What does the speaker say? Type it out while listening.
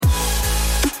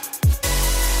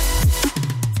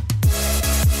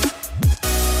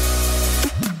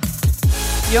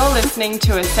You're listening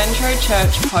to a Centro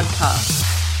Church podcast.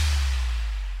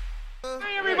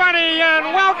 Hi, everybody, and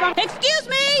welcome. Excuse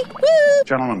me! Woo!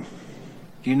 Gentlemen,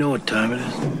 do you know what time it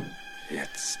is?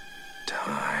 it's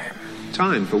time.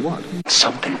 Time for what?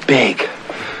 Something big.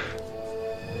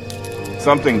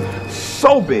 Something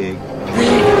so big.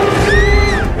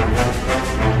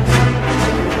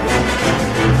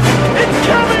 It's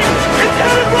coming! It's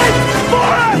headed right for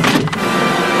us!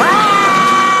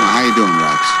 How you doing,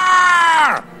 Rex?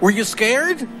 Were you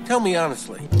scared? Tell me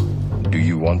honestly. Do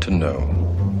you want to know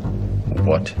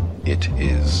what it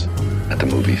is? At the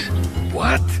movies.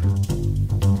 What?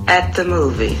 At the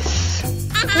movies.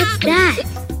 What's that?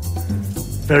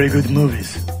 Very good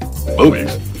movies.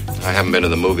 Movies? I haven't been to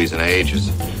the movies in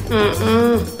ages.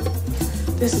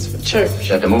 This is for church.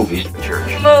 At the movies.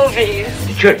 Church. Movies.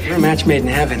 The church. You're a match made in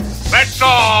heaven. Let's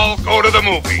all go to the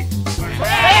movie.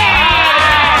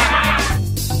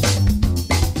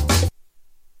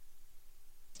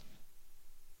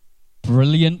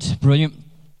 Brilliant, brilliant.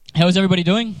 How is everybody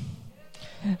doing?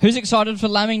 Who's excited for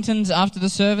Lamingtons after the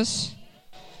service?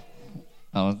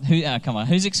 Come on.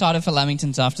 Who's excited for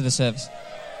Lamingtons after the service?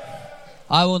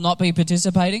 I will not be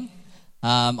participating.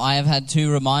 I have had 2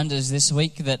 reminders this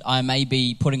week that I may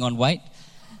be putting on weight.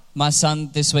 My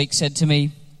son this week said to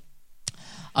me,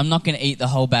 I'm not going to eat the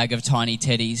whole bag of tiny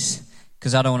teddies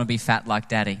because I don't want to be fat like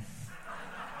Daddy.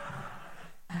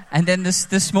 And then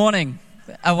this morning,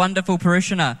 a wonderful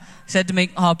parishioner said to me,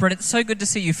 oh, Brett, it's so good to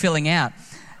see you filling out.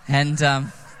 And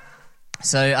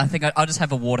so I think I'll just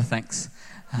have a water, thanks.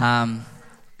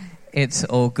 It's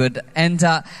all good. And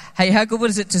hey, how good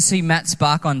was it to see Matt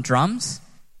Spark on drums?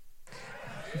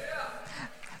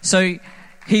 So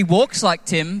he walks like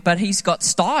Tim, but he's got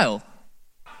style.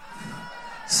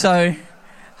 So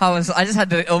I just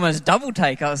had to almost double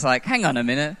take. I was like, hang on a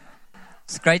minute.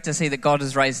 It's great to see that God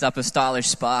has raised up a stylish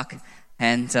Spark.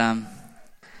 And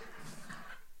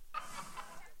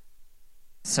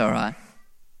it's all right.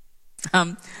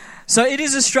 So it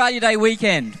is Australia Day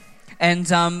weekend.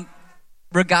 And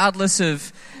regardless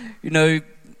of, the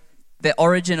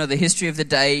origin or the history of the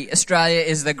day, Australia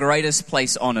is the greatest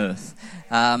place on earth.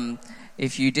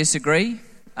 If you disagree,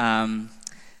 Tim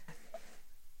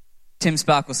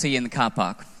Spark will see you in the car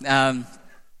park.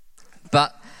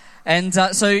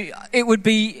 So it would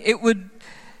be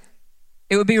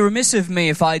remiss of me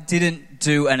if I didn't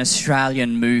do an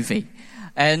Australian movie.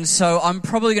 And so I'm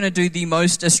probably going to do the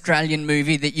most Australian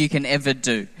movie that you can ever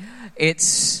do.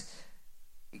 It's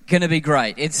going to be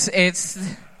great. It's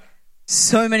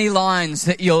so many lines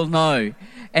that you'll know.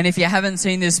 And if you haven't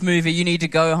seen this movie, you need to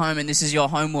go home, and this is your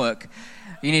homework.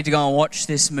 You need to go and watch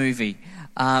this movie.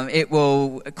 It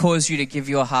will cause you to give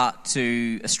your heart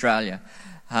to Australia.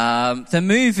 The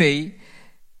movie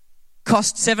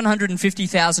cost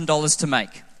 $750,000 to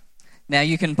make. Now,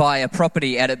 you can buy a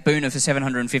property out at Boona for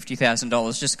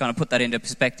 $750,000, just to kind of put that into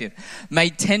perspective.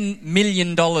 Made $10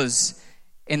 million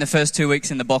in the first 2 weeks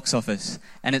in the box office,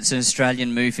 and it's an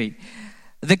Australian movie.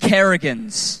 The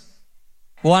Kerrigans,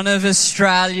 one of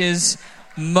Australia's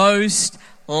most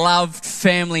loved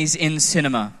families in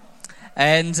cinema,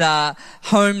 and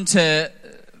home to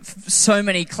so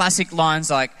many classic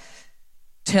lines like,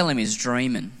 tell him he's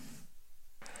dreaming.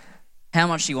 How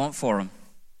much do you want for him?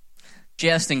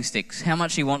 Jousting sticks. How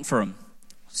much do you want for him?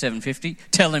 $750.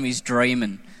 Tell him he's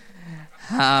dreaming.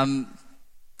 So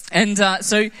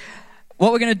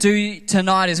what we're going to do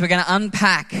tonight is we're going to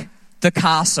unpack The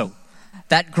Castle,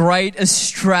 that great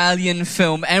Australian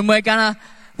film, and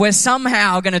we're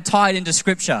somehow going to tie it into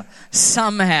Scripture.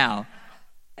 Somehow.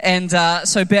 And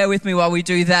so bear with me while we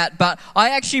do that. But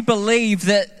I actually believe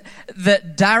that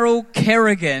Daryl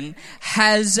Kerrigan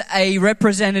has a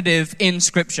representative in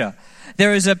Scripture.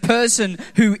 There is a person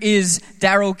who is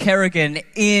Daryl Kerrigan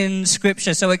in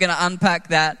Scripture. So we're going to unpack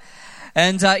that.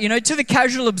 And, to the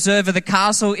casual observer, The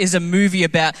Castle is a movie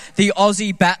about the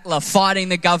Aussie battler fighting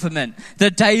the government. The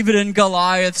David and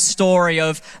Goliath story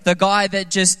of the guy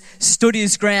that just stood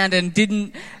his ground and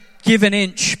didn't give an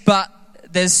inch. But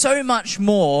there's so much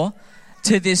more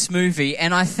to this movie.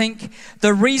 And I think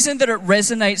the reason that it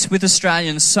resonates with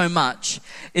Australians so much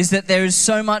is that there is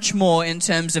so much more in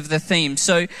terms of the theme.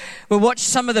 So we'll watch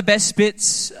some of the best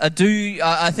bits.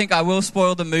 I think I will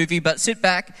spoil the movie, but sit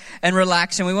back and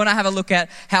relax. And we want to have a look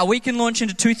at how we can launch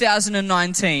into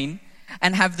 2019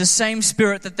 and have the same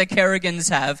spirit that the Kerrigans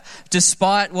have,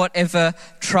 despite whatever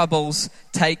troubles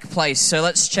take place. So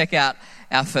let's check out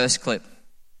our first clip.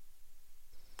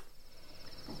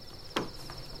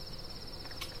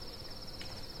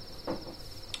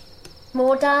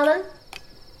 More, darling?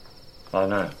 Oh,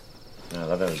 no.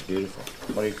 No, that was beautiful.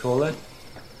 What do you call that?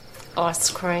 Ice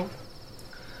cream.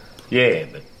 Yeah,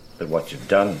 but what you've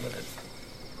done with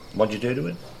it. What'd you do to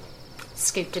it?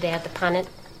 Scooped it out the punnet.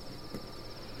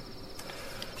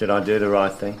 Did I do the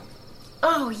right thing?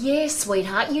 Oh, yeah,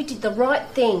 sweetheart, you did the right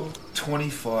thing.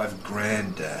 25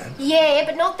 grand, Dad. Yeah,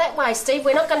 but not that way, Steve.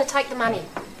 We're not going to take the money.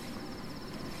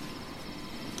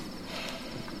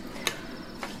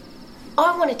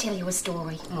 I want to tell you a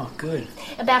story. Oh, good.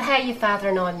 About how your father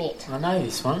and I met. I know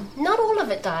this one. Not all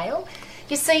of it, Dale.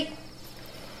 You see,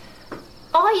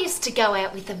 I used to go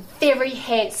out with a very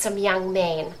handsome young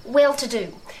man,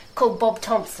 well-to-do, called Bob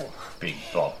Thompson. Big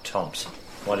Bob Thompson.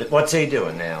 What's he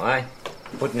doing now, eh?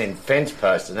 Putting in fence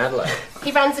posts in Adelaide.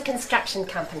 He runs a construction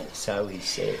company. So he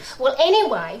says. Well,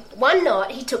 anyway, one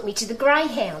night he took me to the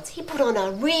Greyhounds. He put on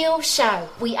a real show.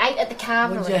 We ate at the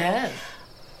carvery. What'd you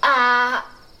have?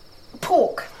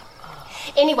 Pork.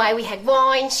 Anyway, we had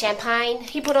wine, champagne.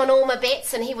 He put on all my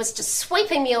bets and he was just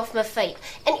sweeping me off my feet.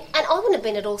 And I wouldn't have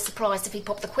been at all surprised if he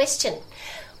popped the question.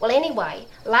 Well, anyway,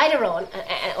 later on,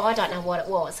 I don't know what it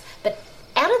was, but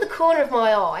out of the corner of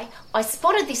my eye, I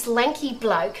spotted this lanky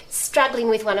bloke struggling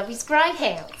with one of his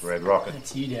greyhounds. Red Rocket.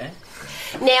 That's you, Dad.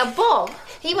 Now, Bob,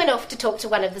 he went off to talk to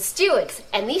one of the stewards,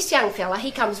 and this young fella,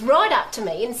 he comes right up to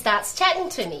me and starts chatting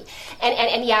to me,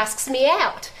 and he asks me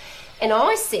out. And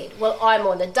I said, well, I'm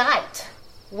on a date.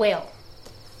 Well,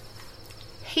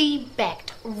 he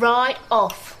backed right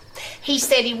off. He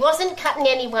said he wasn't cutting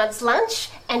anyone's lunch,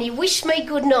 and he wished me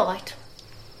good night.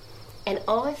 And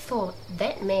I thought,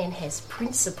 that man has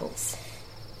principles.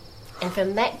 And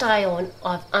from that day on,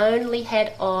 I've only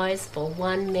had eyes for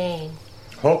one man.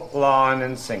 Hook, line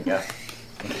and sinker.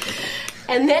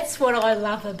 And that's what I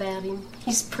love about him,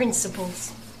 his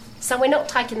principles. So we're not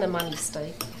taking the money,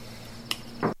 Steve.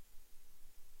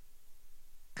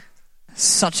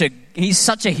 He's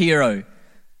such a hero.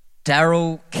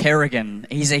 Daryl Kerrigan,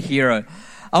 he's a hero.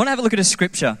 I want to have a look at a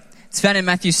scripture. It's found in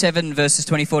Matthew 7, verses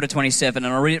 24 to 27,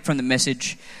 and I'll read it from the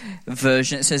Message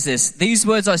version. It says this: "These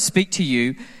words I speak to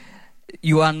you,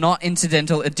 you are not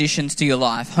incidental additions to your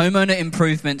life, homeowner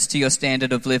improvements to your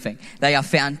standard of living. They are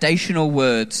foundational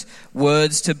words,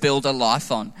 words to build a life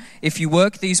on. If you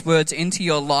work these words into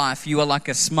your life, you are like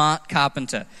a smart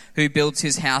carpenter who builds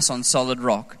his house on solid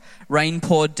rock. Rain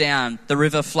poured down, the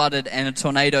river flooded, and a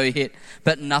tornado hit,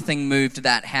 but nothing moved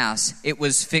that house. It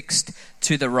was fixed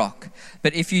to the rock.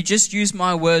 But if you just use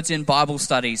my words in Bible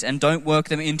studies and don't work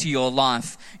them into your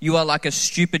life, you are like a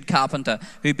stupid carpenter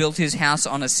who built his house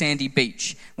on a sandy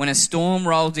beach. When a storm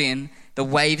rolled in, the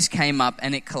waves came up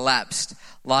and it collapsed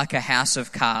like a house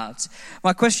of cards."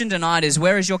 My question tonight is,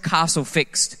 where is your castle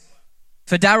fixed?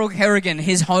 For Daryl Kerrigan,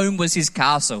 his home was his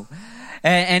castle.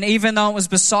 And even though it was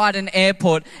beside an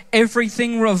airport,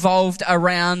 everything revolved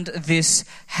around this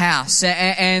house.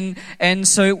 And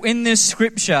so in this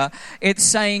scripture, it's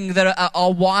saying that a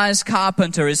wise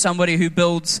carpenter is somebody who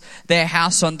builds their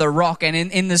house on the rock. And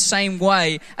in the same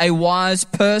way, a wise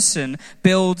person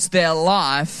builds their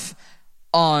life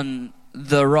on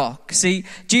the rock. See,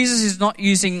 Jesus is not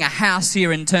using a house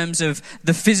here in terms of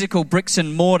the physical bricks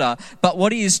and mortar, but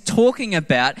what he is talking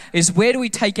about is, where do we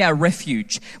take our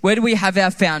refuge? Where do we have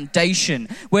our foundation?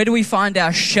 Where do we find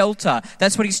our shelter?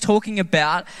 That's what he's talking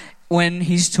about when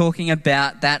he's talking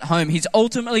about that home. He's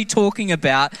ultimately talking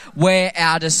about where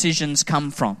our decisions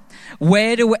come from.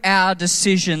 Where do our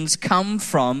decisions come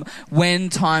from when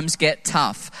times get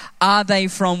tough? Are they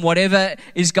from whatever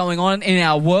is going on in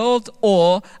our world,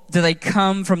 or do they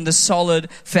come from the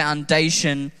solid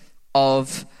foundation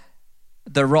of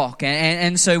the rock?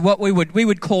 And so what we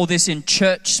would call this in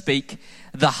church speak,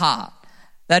 the heart.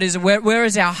 That is, where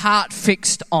is our heart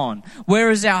fixed on?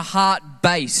 Where is our heart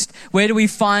based? Where do we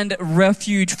find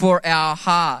refuge for our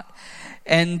heart?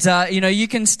 And, you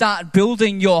can start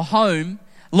building your home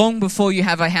long before you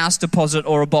have a house deposit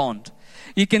or a bond.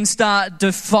 You can start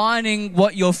defining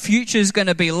what your future is going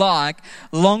to be like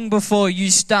long before you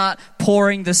start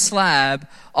pouring the slab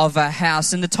of a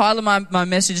house. And the title of my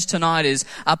message tonight is,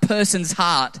 a person's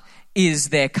heart is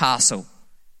their castle.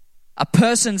 A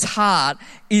person's heart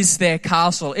is their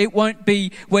castle. It won't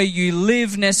be where you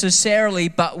live necessarily,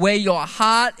 but where your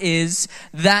heart is,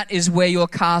 that is where your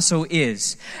castle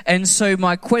is. And so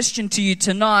my question to you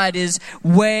tonight is,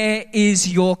 where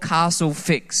is your castle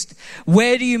fixed?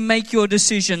 Where do you make your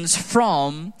decisions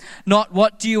from? Not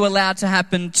what do you allow to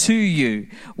happen to you?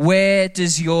 Where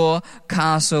does your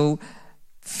castle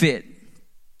fit?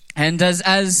 And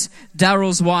as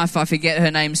Daryl's wife, I forget her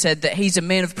name, said that he's a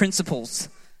man of principles.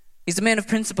 He's a man of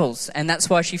principles, and that's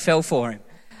why she fell for him.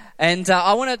 And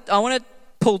I want to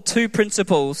pull two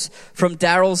principles from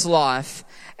Daryl's life,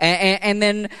 and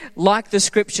then, like the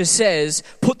scripture says,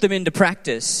 put them into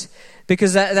practice.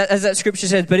 Because as that scripture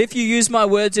says, but if you use my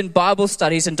words in Bible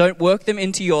studies and don't work them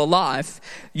into your life,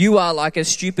 you are like a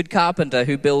stupid carpenter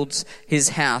who builds his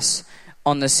house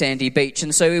on the sandy beach.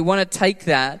 And so we want to take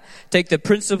the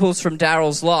principles from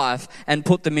Daryl's life and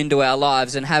put them into our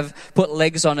lives and put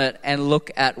legs on it and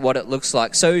look at what it looks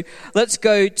like. So let's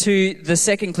go to the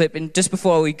second clip. And just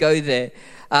before we go there,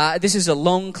 this is a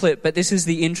long clip, but this is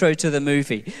the intro to the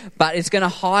movie. But it's going to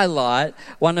highlight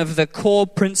one of the core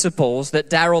principles that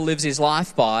Daryl lives his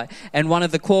life by, and one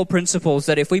of the core principles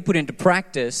that if we put into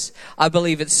practice, I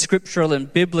believe it's scriptural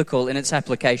and biblical in its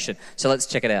application. So let's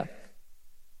check it out.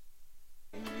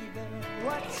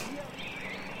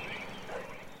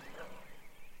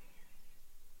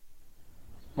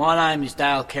 My name is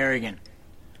Dale Kerrigan,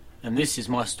 and this is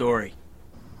my story.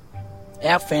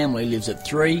 Our family lives at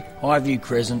 3 Highview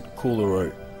Crescent,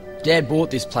 Coolaroo. Dad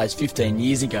bought this place 15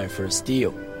 years ago for a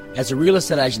steal. As a real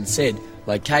estate agent said,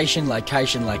 location,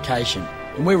 location, location,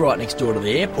 and we're right next door to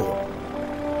the airport.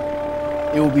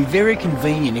 It will be very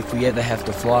convenient if we ever have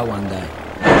to fly one day.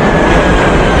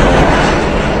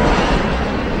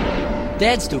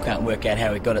 Dad still can't work out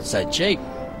how he got it so cheap.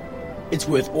 It's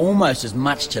worth almost as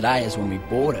much today as when we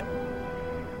bought it.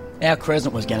 Our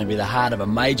Crescent was going to be the heart of a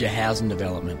major housing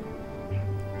development,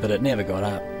 but it never got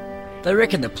up. They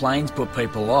reckon the planes put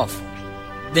people off.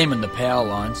 Them and the power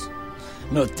lines.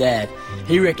 Not Dad.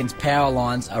 He reckons power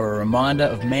lines are a reminder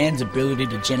of man's ability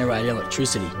to generate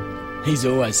electricity. He's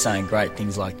always saying great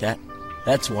things like that.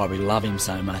 That's why we love him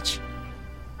so much.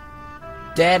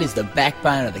 Dad is the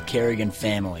backbone of the Kerrigan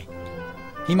family.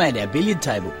 He made our billiard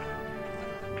table.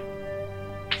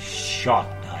 Shot,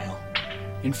 Dale.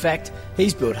 In fact,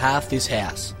 he's built half this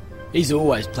house. He's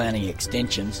always planning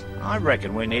extensions. I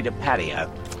reckon we need a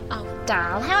patio. Oh,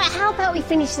 Dale, how about we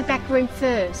finish the back room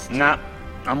first? No,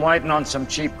 I'm waiting on some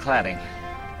cheap cladding.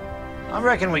 I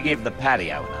reckon we give the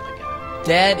patio another go.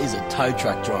 Dad is a tow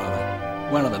truck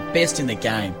driver, one of the best in the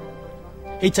game.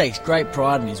 He takes great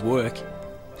pride in his work,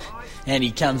 and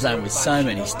he comes home with so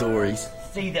many stories.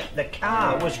 See, the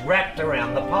car was wrapped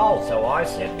around the pole, so I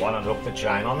said, why not hook the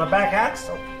chain on the back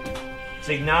axle?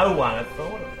 See, no one had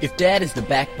thought of it. If Dad is the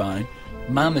backbone,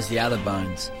 Mum is the other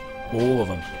bones. All of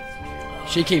them.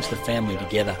 She keeps the family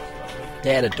together.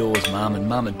 Dad adores Mum and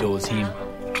Mum adores him.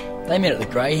 They met at the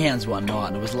Greyhounds one night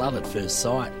and it was love at first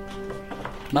sight.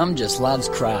 Mum just loves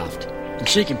craft, and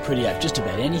she can pretty up just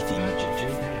about anything.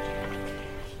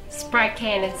 Spray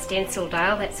can and stencil,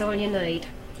 Dale, that's all you need.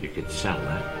 You could sell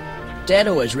that. Dad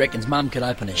always reckons Mum could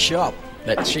open a shop,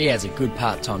 but she has a good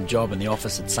part-time job in the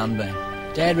office at Sunbeam.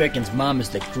 Dad reckons Mum is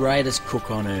the greatest cook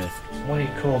on earth. What do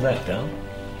you call that, Dale?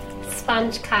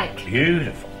 Sponge cake.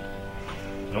 Beautiful.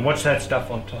 And what's that stuff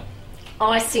on top?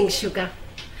 Icing sugar.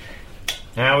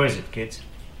 How is it, kids?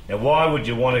 Now, why would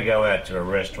you want to go out to a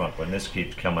restaurant when this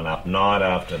keeps coming up night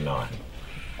after night?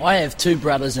 I have 2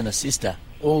 brothers and a sister,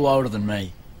 all older than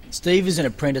me. Steve is an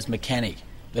apprentice mechanic,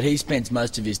 but he spends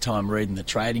most of his time reading the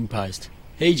Trading Post.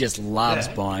 He just loves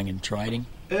buying and trading.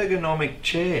 Ergonomic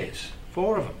chairs.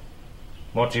 4 of them.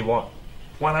 What's he want?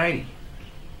 180.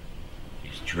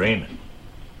 He's dreaming.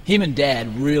 Him and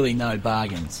Dad really know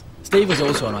bargains. Steve was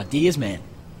also an ideas man.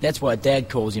 That's why Dad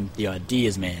calls him the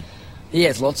ideas man. He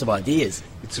has lots of ideas.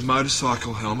 It's a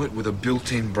motorcycle helmet with a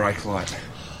built-in brake light.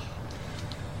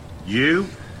 You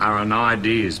are an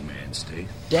ideas man, Steve.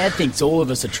 Dad thinks all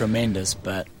of us are tremendous,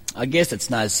 but I guess it's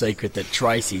no secret that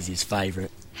Tracy's his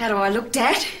favourite. How do I look,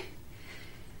 Dad?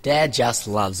 Dad just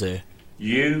loves her.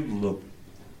 You look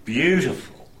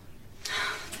beautiful.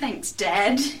 Thanks,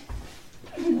 Dad.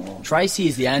 Tracy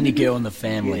is the only girl in the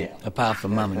family, apart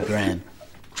from Mum and Gran.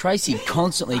 Tracy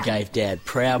constantly gave Dad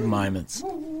proud moments.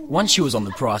 Once she was on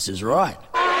The Price is Right.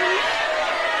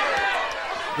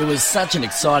 It was such an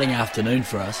exciting afternoon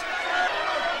for us.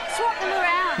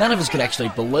 None of us could actually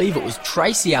believe it was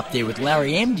Tracy up there with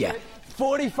Larry Emdia.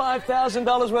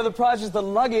 $45,000 worth of prizes. The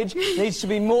luggage needs to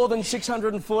be more than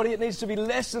 640. It needs to be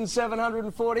less than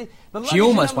 740. She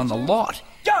almost won the lot.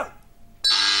 Go!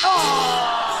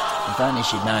 Oh! If only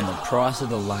she'd known the price of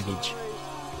the luggage.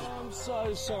 I'm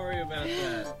so sorry about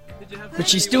that. But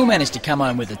she still managed to come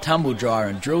home with a tumble dryer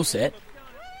and drill set.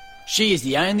 She is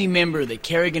the only member of the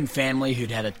Kerrigan family who'd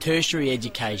had a tertiary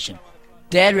education.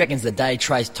 Dad reckons the day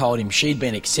Trace told him she'd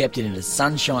been accepted into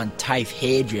Sunshine TAFE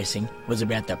hairdressing was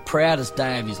about the proudest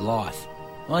day of his life.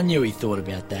 I knew he thought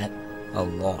about that a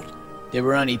lot. There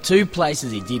were only 2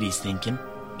 places he did his thinking,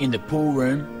 in the pool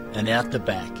room and out the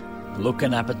back,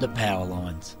 looking up at the power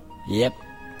lines. Yep,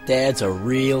 Dad's a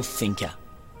real thinker.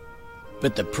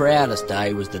 But the proudest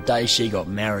day was the day she got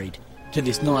married, to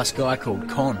this nice guy called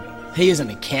Con. He is an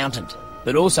accountant,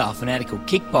 but also a fanatical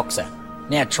kickboxer.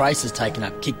 Now Trace has taken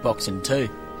up kickboxing too.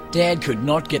 Dad could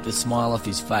not get the smile off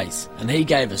his face, and he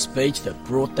gave a speech that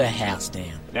brought the house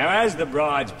down. Now, as the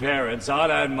bride's parents, I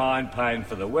don't mind paying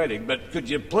for the wedding, but could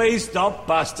you please stop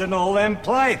busting all them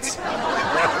plates?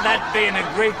 That being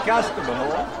a Greek custom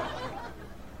and all.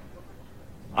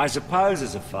 I suppose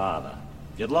as a father,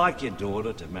 you'd like your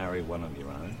daughter to marry one of your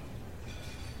own.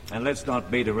 And let's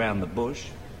not beat around the bush.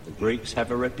 The Greeks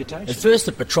have a reputation. At first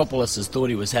the Petropolises thought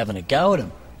he was having a go at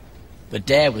him, but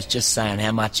Dad was just saying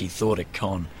how much he thought of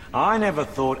Con. I never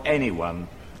thought anyone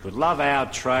could love our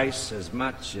Trace as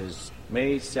much as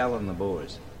me, Sal and the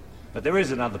boys. But there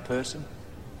is another person.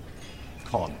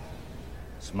 Con.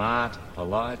 Smart,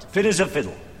 polite, fit as a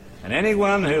fiddle. And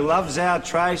anyone who loves our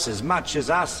Trace as much as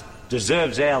us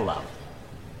deserves our love.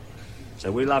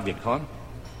 So we love you, Con.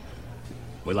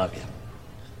 We love you.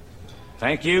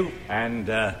 Thank you, and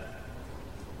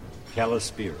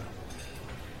Kalispira.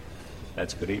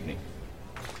 That's good evening.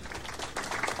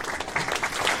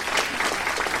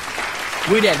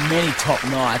 We'd had many top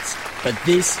nights, but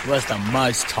this was the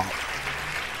most top.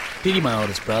 Pity my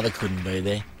oldest brother couldn't be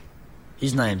there.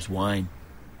 His name's Wayne.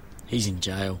 He's in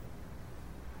jail.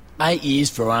 8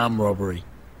 years for armed robbery.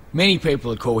 Many people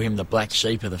would call him the black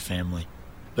sheep of the family.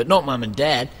 But not Mum and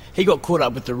Dad. He got caught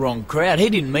up with the wrong crowd. He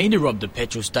didn't mean to rob the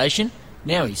petrol station.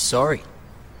 Now he's sorry.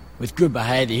 With good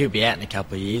behaviour, he'll be out in a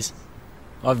couple of years.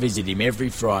 I visit him every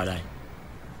Friday.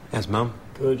 How's Mum?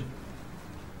 Good.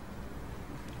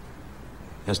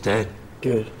 How's Dad?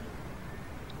 Good.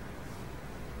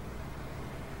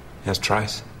 How's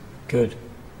Trace? Good.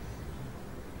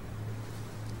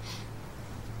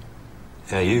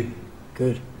 How are you?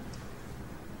 Good.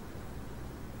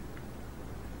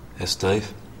 How's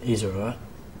Steve? He's alright.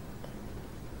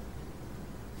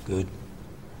 Good.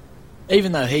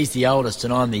 Even though he's the oldest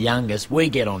and I'm the youngest, we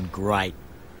get on great.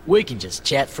 We can just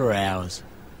chat for hours.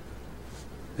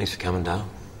 Thanks for coming, Dale.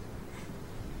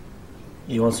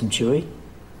 You want some chewy?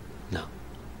 No.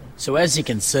 So as you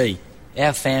can see,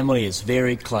 our family is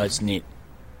very close-knit.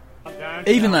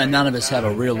 Even though none of us have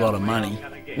a real lot of money,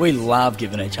 we love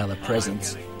giving each other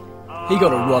presents. He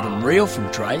got a rod and reel from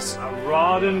Trace. A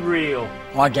rod and reel.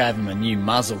 I gave him a new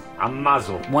muzzle. A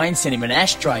muzzle. Wayne sent him an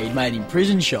ashtray he'd made in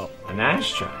prison shop. An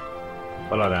ashtray?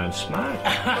 Well, I don't smoke.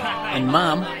 And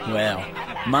Mum, well,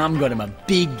 Mum got him a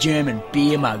big German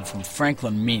beer mug from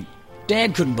Franklin Mint.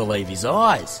 Dad couldn't believe his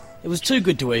eyes. It was too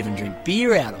good to even drink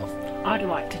beer out of. I'd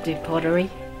like to do pottery.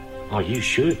 Oh, you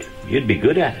should. You'd be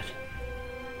good at it.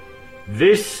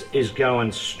 This is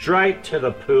going straight to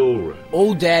the pool room.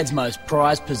 All Dad's most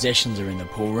prized possessions are in the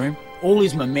pool room. All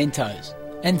his mementos.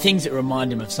 And things that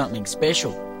remind him of something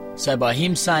special. So by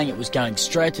him saying it was going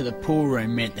straight to the pool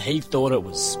room meant that he thought it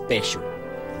was special.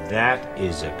 That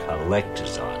is a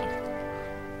collector's item.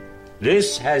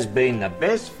 This has been the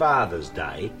best Father's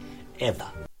Day ever.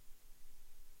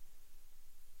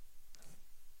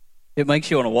 It makes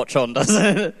you want to watch on,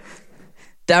 doesn't it?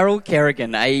 Daryl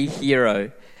Kerrigan, a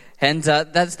hero. And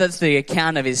that's the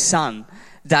account of his son,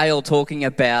 Dale, talking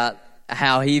about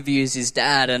how he views his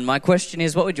dad. And my question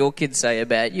is, what would your kids say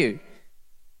about you?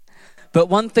 But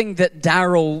one thing that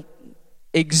Daryl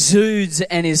exudes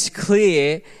and is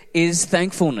clear is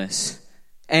thankfulness.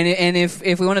 And if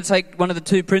we want to take one of the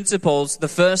two principles, the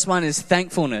first one is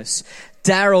thankfulness.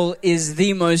 Daryl is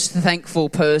the most thankful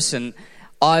person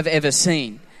I've ever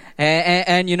seen.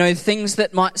 And you know, things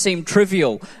that might seem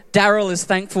trivial, Daryl is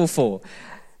thankful for.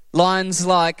 Lines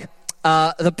like,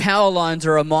 the power lines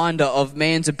are a reminder of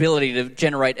man's ability to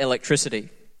generate electricity.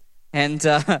 And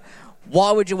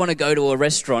why would you want to go to a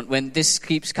restaurant when this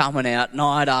keeps coming out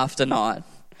night after night?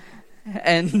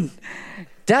 And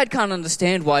Dad can't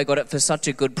understand why he got it for such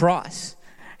a good price.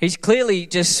 He's clearly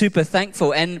just super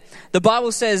thankful. And the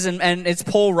Bible says, and it's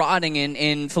Paul writing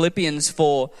in Philippians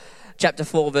 4, chapter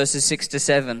 4, verses 6 to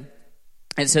 7.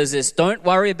 It says this: don't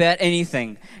worry about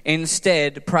anything.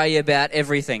 Instead, pray about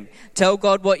everything. Tell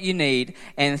God what you need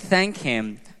and thank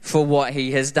Him for what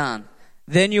He has done.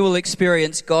 Then you will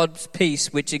experience God's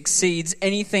peace, which exceeds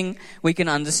anything we can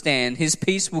understand. His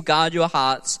peace will guard your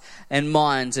hearts and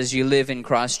minds as you live in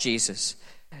Christ Jesus.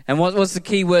 And what's the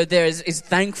key word there is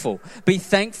thankful. Be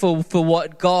thankful for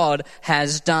what God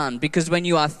has done. Because when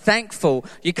you are thankful,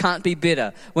 you can't be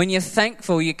bitter. When you're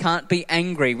thankful, you can't be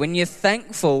angry. When you're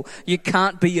thankful, you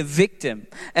can't be a victim.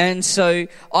 And so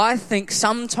I think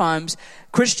sometimes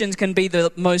Christians can be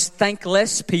the most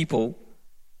thankless people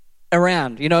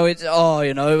around. You know, it's,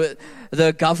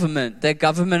 the government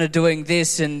are doing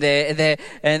this and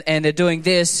they're doing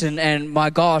this and my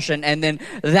gosh, and then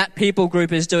that people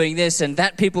group is doing this and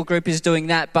that people group is doing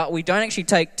that, but we don't actually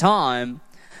take time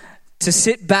to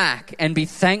sit back and be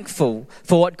thankful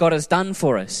for what God has done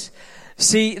for us.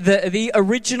 See, the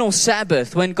original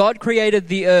Sabbath, when God created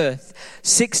the earth,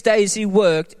 6 days he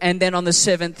worked, and then on the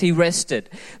seventh he rested.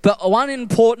 But one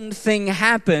important thing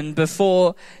happened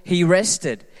before he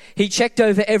rested. He checked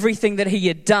over everything that he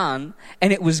had done,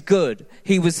 and it was good.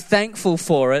 He was thankful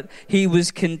for it. He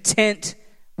was content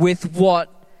with what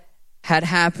had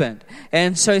happened.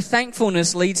 And so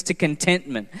thankfulness leads to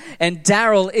contentment. And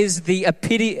Daryl is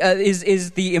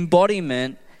the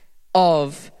embodiment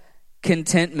of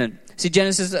contentment. See,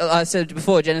 Genesis, I said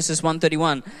before, Genesis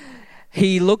 1:31,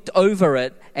 he looked over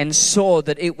it and saw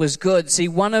that it was good. See,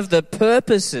 one of the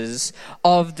purposes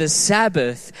of the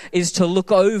Sabbath is to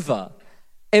look over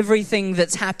everything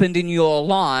that's happened in your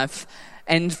life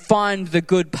and find the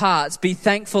good parts. Be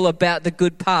thankful about the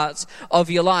good parts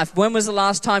of your life. When was the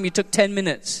last time you took 10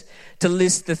 minutes to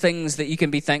list the things that you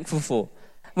can be thankful for?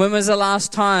 When was the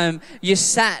last time you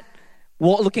sat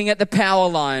looking at the power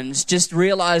lines, just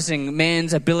realizing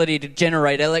man's ability to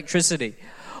generate electricity,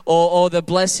 or the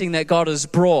blessing that God has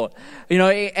brought? You know,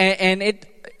 and it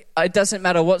doesn't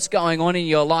matter what's going on in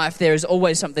your life, there is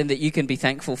always something that you can be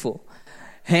thankful for.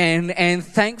 And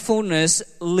thankfulness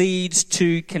leads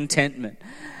to contentment.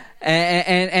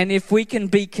 And if we can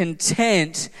be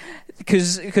content,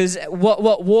 because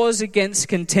what wars against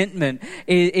contentment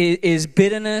is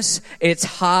bitterness, it's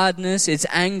hardness, it's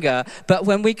anger. But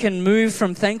when we can move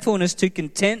from thankfulness to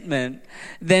contentment,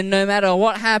 then no matter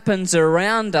what happens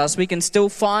around us, we can still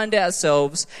find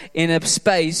ourselves in a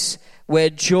space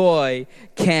where joy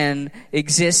can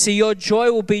exist. See, your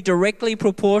joy will be directly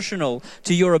proportional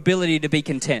to your ability to be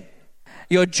content.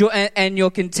 Your joy and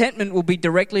your contentment will be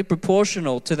directly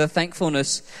proportional to the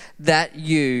thankfulness that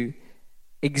you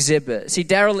exhibit. See,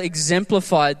 Daryl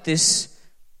exemplified this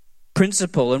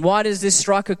principle. And why does this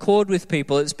strike a chord with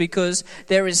people? It's because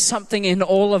there is something in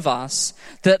all of us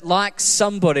that, like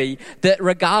somebody, that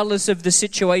regardless of the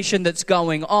situation that's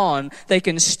going on, they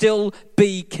can still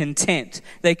be content.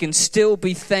 They can still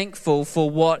be thankful for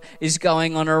what is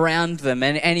going on around them.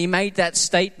 And he made that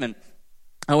statement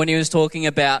when he was talking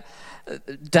about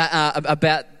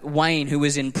Wayne, who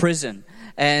was in prison.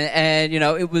 And you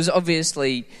know, it was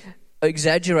obviously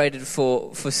exaggerated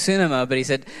for cinema, but he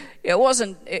said it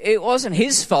wasn't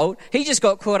his fault. He just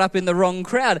got caught up in the wrong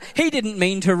crowd. He didn't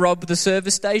mean to rob the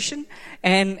service station.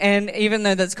 And even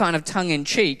though that's kind of tongue in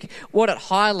cheek, what it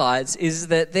highlights is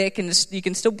that you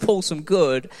can still pull some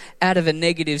good out of a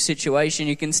negative situation.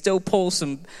 You can still pull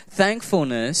some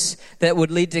thankfulness that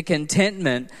would lead to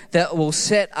contentment that will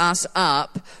set us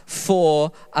up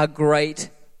for a great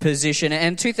position.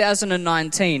 And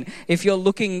 2019, if you're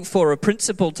looking for a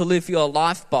principle to live your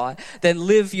life by, then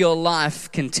live your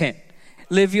life content.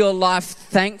 Live your life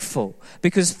thankful,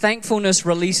 because thankfulness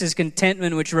releases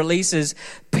contentment, which releases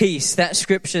peace. That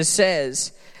scripture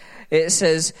says,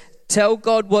 tell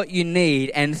God what you need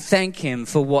and thank him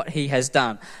for what he has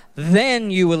done.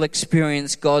 Then you will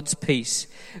experience God's peace,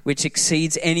 which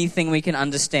exceeds anything we can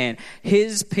understand.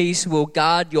 His peace will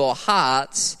guard your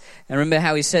hearts. And remember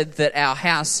how he said that our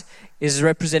house is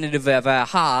representative of our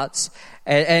hearts.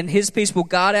 And his peace will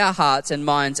guard our hearts and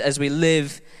minds as we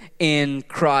live in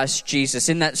Christ Jesus.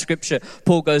 In that scripture,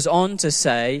 Paul goes on to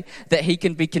say that he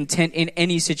can be content in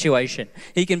any situation.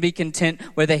 He can be content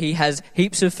whether he has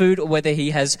heaps of food or whether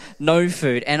he has no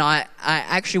food. And I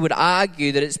actually would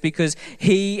argue that it's because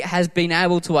he has been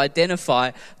able to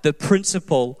identify the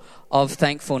principle of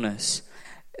thankfulness.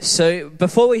 So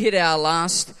before we hit our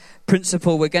last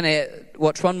principle, we're going to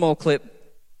watch one more clip,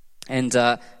 and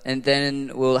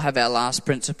then we'll have our last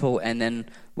principle, and then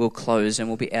we'll close and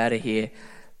we'll be out of here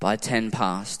by 10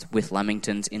 past with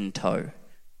Lamingtons in tow.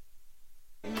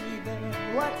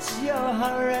 What's your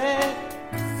hurry?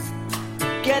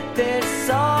 Get this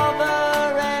over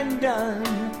and done.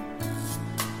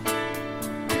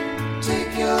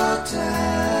 Take your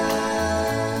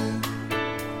time.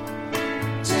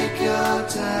 Take your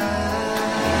time.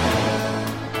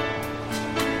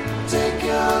 Take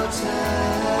your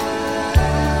time.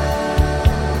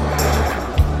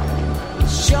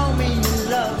 Show me you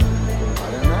love me.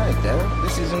 Daryl,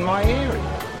 this isn't my area.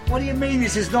 What do you mean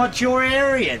this is not your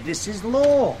area? This is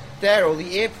law. Daryl,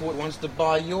 the airport wants to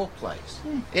buy your place.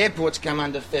 Airports come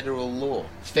under federal law.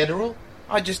 Federal?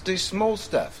 I just do small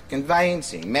stuff.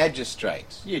 Conveyancing,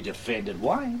 magistrates. You defended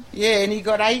Wayne. Yeah, and he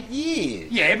got 8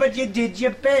 years. Yeah, but you did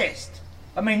your best.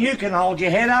 I mean, you can hold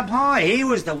your head up high. He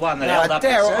was the one that held up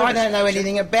the service. Daryl, I don't know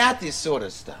anything about this sort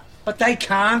of stuff. But they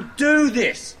can't do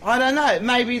this. I don't know.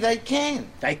 Maybe they can.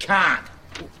 They can't.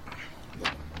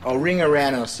 I'll ring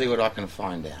around and I'll see what I can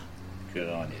find out. Good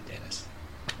on you, Dennis.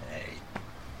 Hey.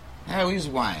 How is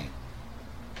Wayne?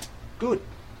 Good.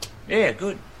 Yeah,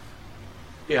 good.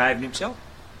 Behaving himself.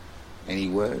 Any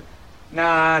word? No.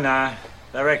 I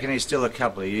reckon he's still a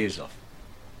couple of years off.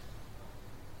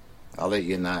 I'll let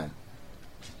you know.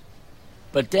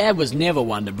 But Dad was never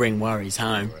one to bring worries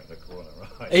home.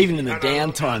 Even in the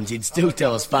down times, he'd still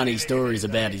tell us funny stories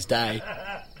about his day.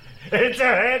 It's a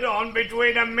head-on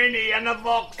between a Mini and a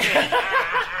Vauxhall.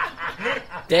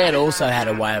 Dad also had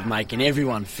a way of making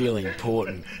everyone feel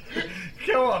important.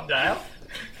 Go on, Dale.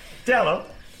 Tell him.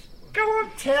 Go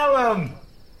on, tell him.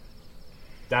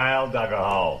 Dale dug a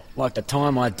hole. Like the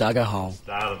time I dug a hole.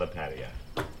 Start of the patio.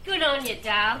 Good on you,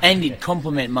 Dale. And he'd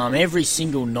compliment Mum every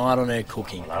single night on her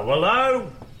cooking.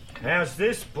 Hello. How's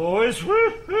this, boys?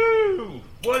 Woohoo!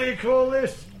 What do you call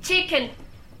this? Chicken.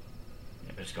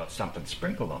 Yeah, but it's got something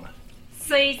sprinkled on it.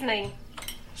 Seasoning.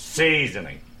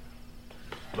 Seasoning.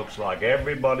 Looks like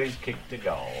everybody's kicked a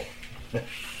goal.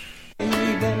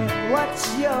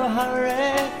 What's your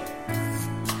hurry?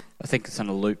 I think it's on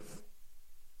a loop.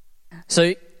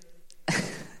 So,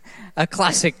 a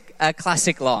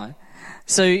classic line.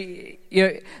 So,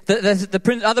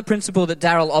 the other principle that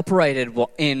Daryl operated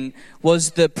in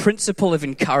was the principle of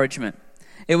encouragement.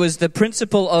 It was the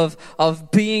principle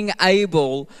of being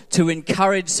able to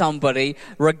encourage somebody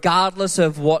regardless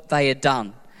of what they had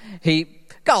done.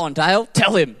 Go on, Dale,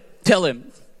 tell him.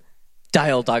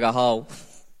 Dale dug a hole.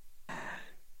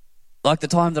 Like the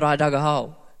time that I dug a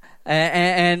hole.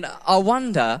 And I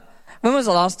wonder, when was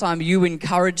the last time you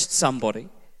encouraged somebody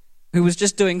who was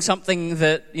just doing something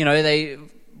that, they,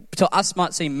 to us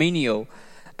might seem menial,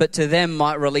 but to them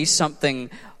might release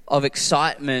something of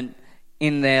excitement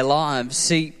in their lives?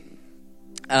 See,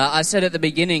 I said at the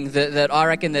beginning that I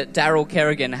reckon that Daryl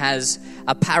Kerrigan has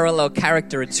a parallel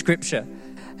character in Scripture.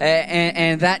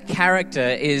 And that character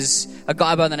is a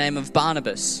guy by the name of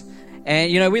Barnabas.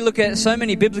 And, we look at so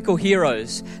many biblical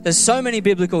heroes. There's so many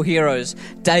biblical heroes.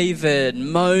 David,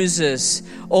 Moses,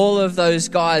 all of those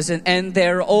guys. And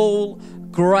they're all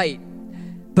great.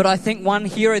 But I think one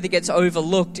hero that gets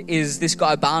overlooked is this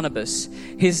guy Barnabas.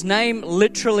 His name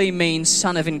literally means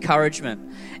son of encouragement.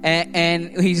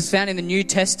 And he's found in the New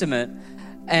Testament.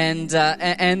 And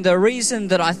the reason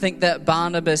that I think that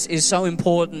Barnabas is so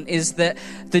important is that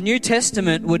the New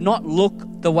Testament would not look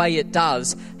the way it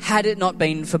does had it not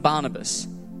been for Barnabas.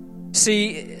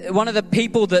 See, one of the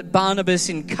people that Barnabas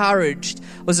encouraged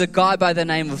was a guy by the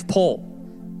name of Paul.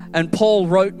 And Paul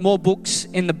wrote more books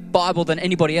in the Bible than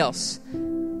anybody else.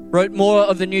 Wrote more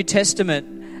of the New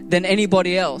Testament than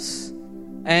anybody else.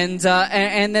 And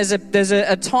there's a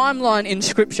timeline in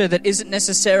Scripture that isn't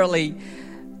necessarily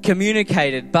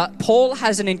communicated, but Paul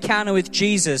has an encounter with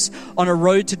Jesus on a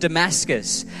road to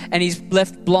Damascus, and he's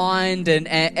left blind,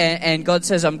 and God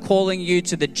says, I'm calling you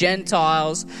to the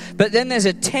Gentiles. But then there's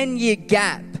a 10-year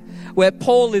gap where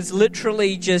Paul is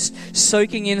literally just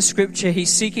soaking in Scripture.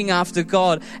 He's seeking after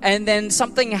God, and then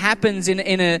something happens in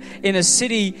a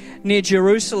city near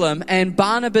Jerusalem, and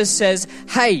Barnabas says,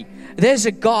 hey, there's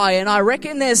a guy and I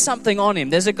reckon there's something on him.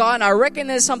 There's a guy and I reckon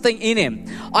there's something in him.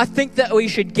 I think that we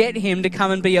should get him to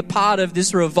come and be a part of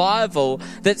this revival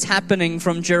that's happening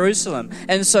from Jerusalem.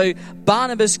 And so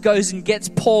Barnabas goes and gets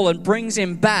Paul and brings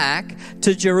him back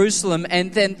to Jerusalem,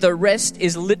 and then the rest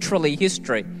is literally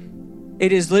history.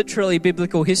 It is literally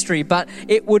biblical history. But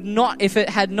it would not, if it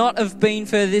had not have been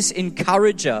for this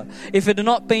encourager, if it had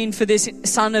not been for this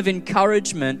son of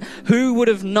encouragement, who would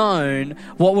have known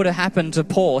what would have happened to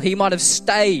Paul? He might have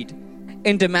stayed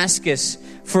in Damascus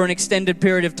for an extended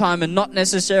period of time and not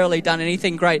necessarily done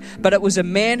anything great. But it was a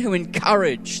man who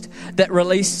encouraged that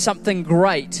released something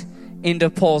great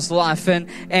into Paul's life.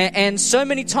 And so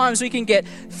many times we can get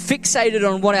fixated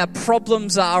on what our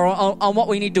problems are, on what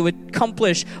we need to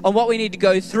accomplish, on what we need to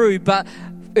go through. But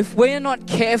if we're not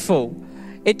careful,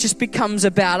 it just becomes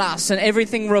about us and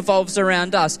everything revolves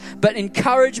around us. But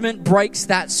encouragement breaks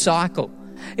that cycle.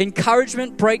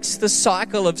 Encouragement breaks the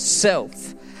cycle of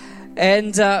self.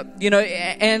 And,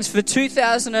 and for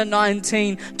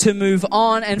 2019 to move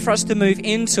on and for us to move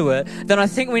into it, then I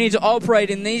think we need to operate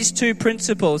in these two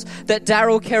principles that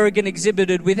Daryl Kerrigan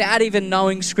exhibited without even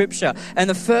knowing Scripture. And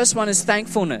the first one is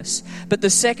thankfulness, but the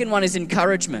second one is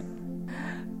encouragement.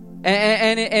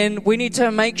 And we need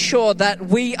to make sure that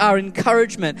we are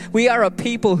encouragement. We are a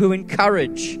people who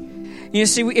encourage. You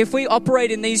see, if we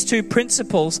operate in these two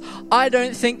principles, I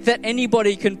don't think that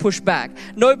anybody can push back.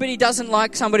 Nobody doesn't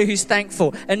like somebody who's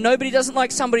thankful, and nobody doesn't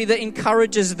like somebody that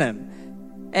encourages them.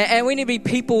 And we need to be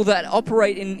people that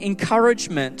operate in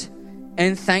encouragement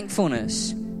and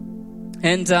thankfulness.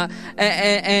 And I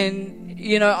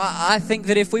think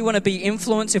that if we want to be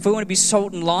influence, if we want to be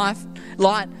salt and light,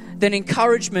 then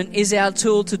encouragement is our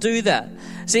tool to do that.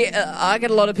 See, I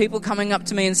get a lot of people coming up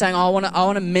to me and saying, I want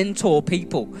to mentor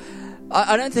people.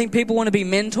 I don't think people want to be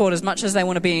mentored as much as they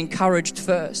want to be encouraged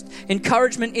first.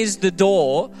 Encouragement is the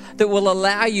door that will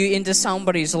allow you into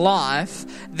somebody's life.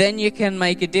 Then you can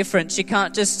make a difference. You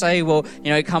can't just say, well,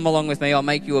 come along with me, I'll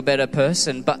make you a better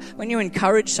person. But when you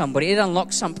encourage somebody, it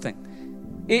unlocks something.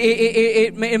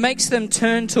 It makes them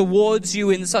turn towards you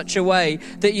in such a way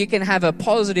that you can have a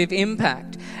positive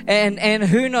impact. And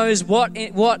who knows what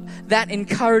that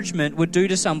encouragement would do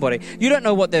to somebody. You don't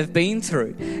know what they've been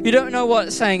through. You don't know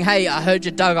what saying, hey, I heard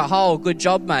you dug a hole, good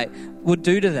job, mate, would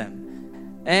do to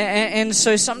them. And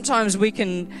so sometimes we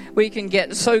can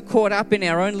get so caught up in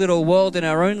our own little world, in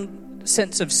our own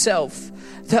sense of self,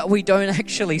 that we don't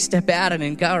actually step out and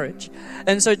encourage.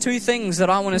 And so 2 things that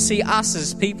I want to see us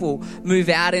as people move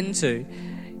out into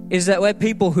is that we're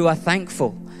people who are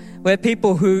thankful. We're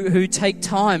people who take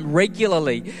time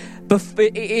regularly.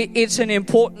 It's an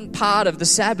important part of the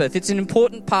Sabbath. It's an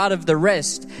important part of the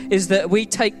rest, is that we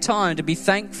take time to be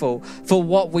thankful for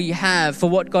what we have, for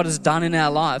what God has done in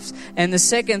our lives. And the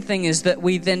second thing is that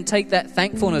we then take that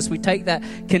thankfulness, we take that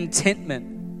contentment,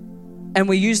 and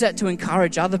we use that to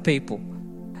encourage other people.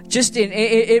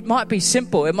 It might be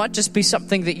simple. It might just be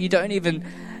something that you don't even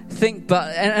think.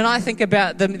 And I think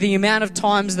about the amount of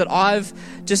times that I've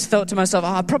just thought to myself,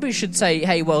 I probably should say,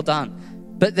 hey, well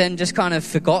done. But then just kind of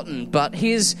forgotten. But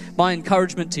here's my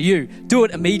encouragement to you. Do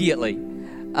it immediately.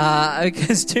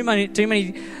 Because too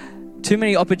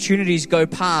many opportunities go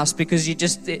past because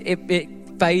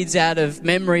it fades out of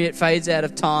memory. It fades out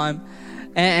of time.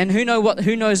 And who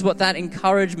knows what that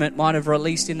encouragement might have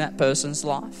released in that person's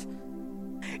life.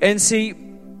 And see,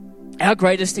 our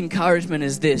greatest encouragement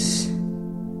is this,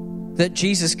 that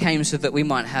Jesus came so that we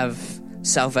might have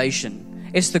salvation.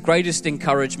 It's the greatest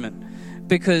encouragement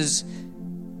because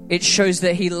it shows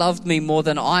that he loved me more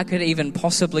than I could even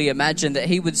possibly imagine, that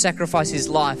he would sacrifice his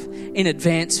life in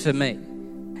advance for me.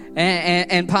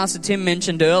 And Pastor Tim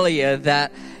mentioned earlier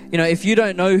that, if you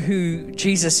don't know who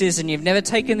Jesus is and you've never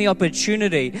taken the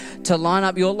opportunity to line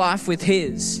up your life with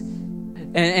his,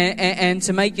 and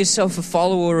to make yourself a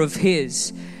follower of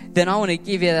his, then I want to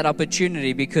give you that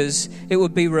opportunity, because it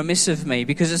would be remiss of me,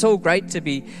 because it's all great to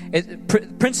be,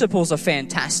 principles are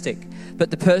fantastic,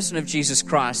 but the person of Jesus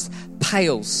Christ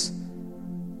pales,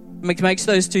 makes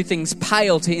those 2 things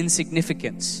pale to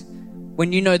insignificance.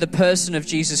 When you know the person of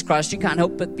Jesus Christ, you can't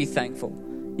help but be thankful.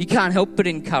 You can't help but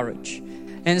encourage.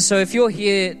 And so if you're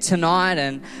here tonight,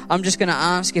 and I'm just going to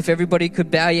ask if everybody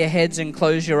could bow your heads and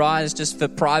close your eyes just for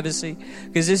privacy,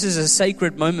 because this is a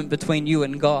sacred moment between you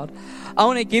and God. I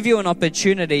want to give you an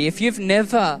opportunity. If you've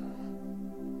never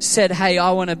said, hey,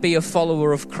 I want to be a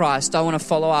follower of Christ, I want to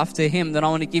follow after him, then I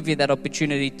want to give you that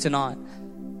opportunity tonight.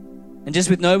 And just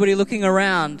with nobody looking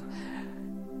around,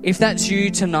 if that's you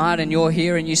tonight and you're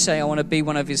here and you say, I want to be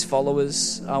one of his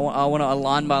followers, I want to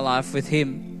align my life with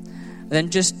him, then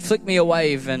just flick me a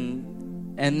wave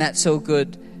and that's all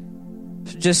good.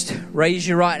 Just raise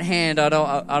your right hand. I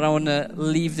don't want to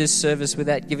leave this service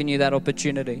without giving you that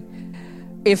opportunity.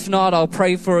 If not, I'll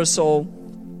pray for us all.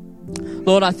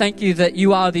 Lord, I thank you that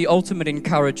you are the ultimate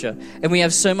encourager, and we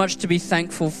have so much to be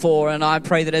thankful for. And I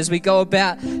pray that as we go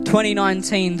about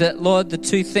 2019, that, Lord, the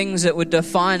 2 things that would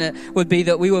define it would be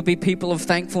that we would be people of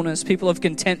thankfulness, people of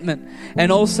contentment,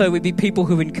 and also we'd be people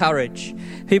who encourage,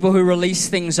 people who release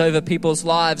things over people's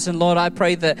lives. And Lord, I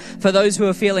pray that for those who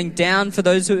are feeling down, for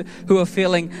those who are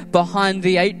feeling behind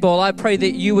the 8 ball, I pray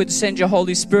that you would send your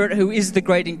Holy Spirit, who is the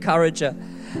great encourager,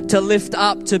 to lift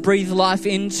up, to breathe life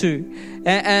into.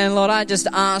 And Lord, I just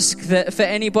ask that for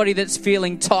anybody that's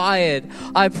feeling tired,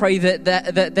 I pray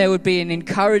that there would be an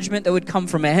encouragement that would come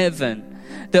from heaven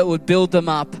that would build them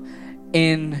up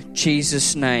in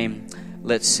Jesus' name.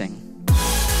 Let's sing.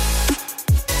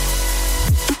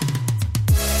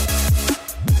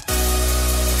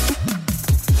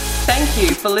 Thank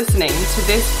you for listening to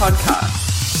this podcast.